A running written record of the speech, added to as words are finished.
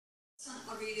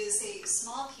I'll read is a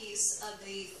small piece of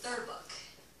the third book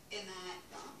in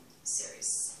that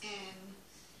series, and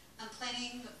I'm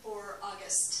planning for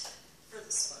August for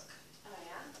this book. Oh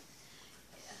yeah?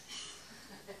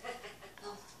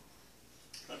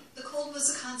 The cold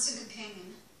was a constant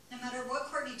companion. No matter what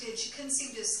Courtney did, she couldn't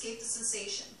seem to escape the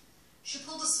sensation. She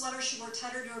pulled a sweater she wore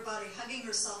tighter to her body, hugging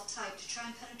herself tight to try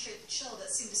and penetrate the chill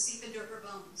that seemed to seep into her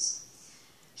bones.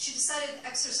 She decided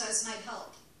exercise might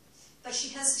help, but she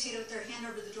hesitated with her hand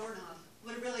over the doorknob.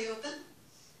 Would it really open?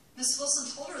 Miss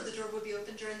Wilson told her the door would be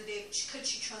open during the day, but could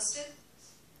she trust it?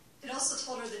 It also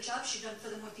told her the job she'd done for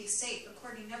them would be safe, but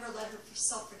Courtney never let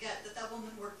herself forget that that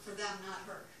woman worked for them, not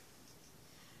her.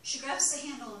 She grasped the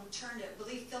handle and turned it,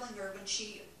 relief filling her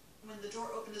when the door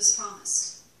opened as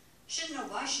promised. She didn't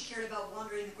know why she cared about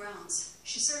wandering the grounds.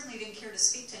 She certainly didn't care to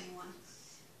speak to anyone,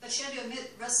 but she had to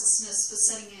admit restlessness was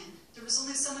setting in. There was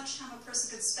only so much time a person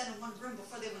could spend in one room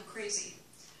before they went crazy,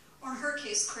 or in her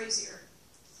case, crazier.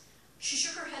 She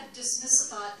shook her head to dismiss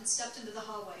the thought and stepped into the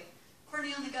hallway.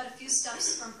 Courtney only got a few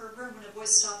steps from her room when a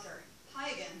voice stopped her. Hi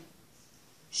again.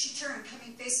 She turned,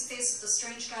 coming face to face with the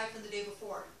strange guy from the day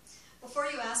before. Before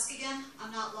you ask again,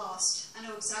 I'm not lost. I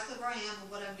know exactly where I am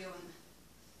and what I'm doing.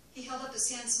 He held up his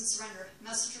hands in surrender.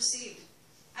 Message received.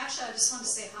 Actually, I just wanted to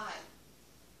say hi.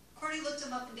 Courtney looked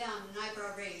him up and down, an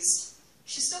eyebrow raised.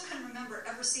 She still couldn't remember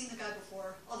ever seeing the guy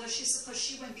before, although she supposed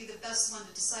she wouldn't be the best one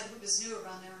to decide who was new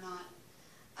around there or not.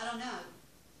 I don't know.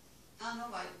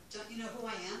 Don't you know who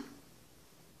I am?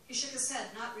 He shook his head.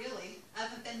 Not really. I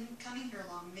haven't been coming here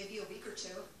long, maybe a week or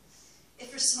two.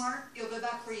 If you're smart, you'll go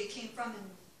back where you came from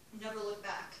and never look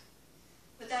back.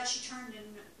 With that, she turned and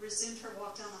resumed her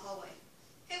walk down the hallway.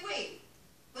 Hey, wait!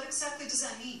 What exactly does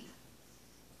that mean?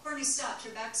 Courtney stopped,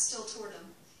 her back still toward him.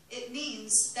 It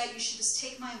means that you should just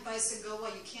take my advice and go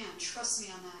while you can. Trust me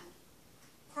on that.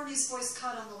 Courtney's voice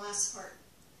caught on the last part,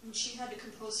 and she had to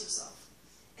compose herself.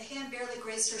 A hand barely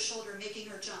grazed her shoulder, making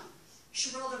her jump.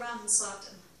 She rolled around and slapped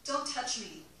him. Don't touch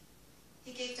me.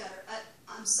 He gaped at her.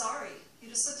 I'm sorry. You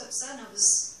just looked upset, and I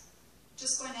was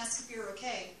just going to ask if you were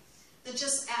okay. Then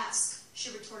just ask,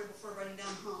 she retorted before running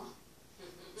down the hall.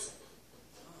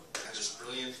 At this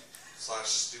brilliant /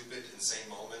 stupid, insane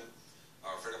moment,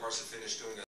 a friend of ours had finished doing a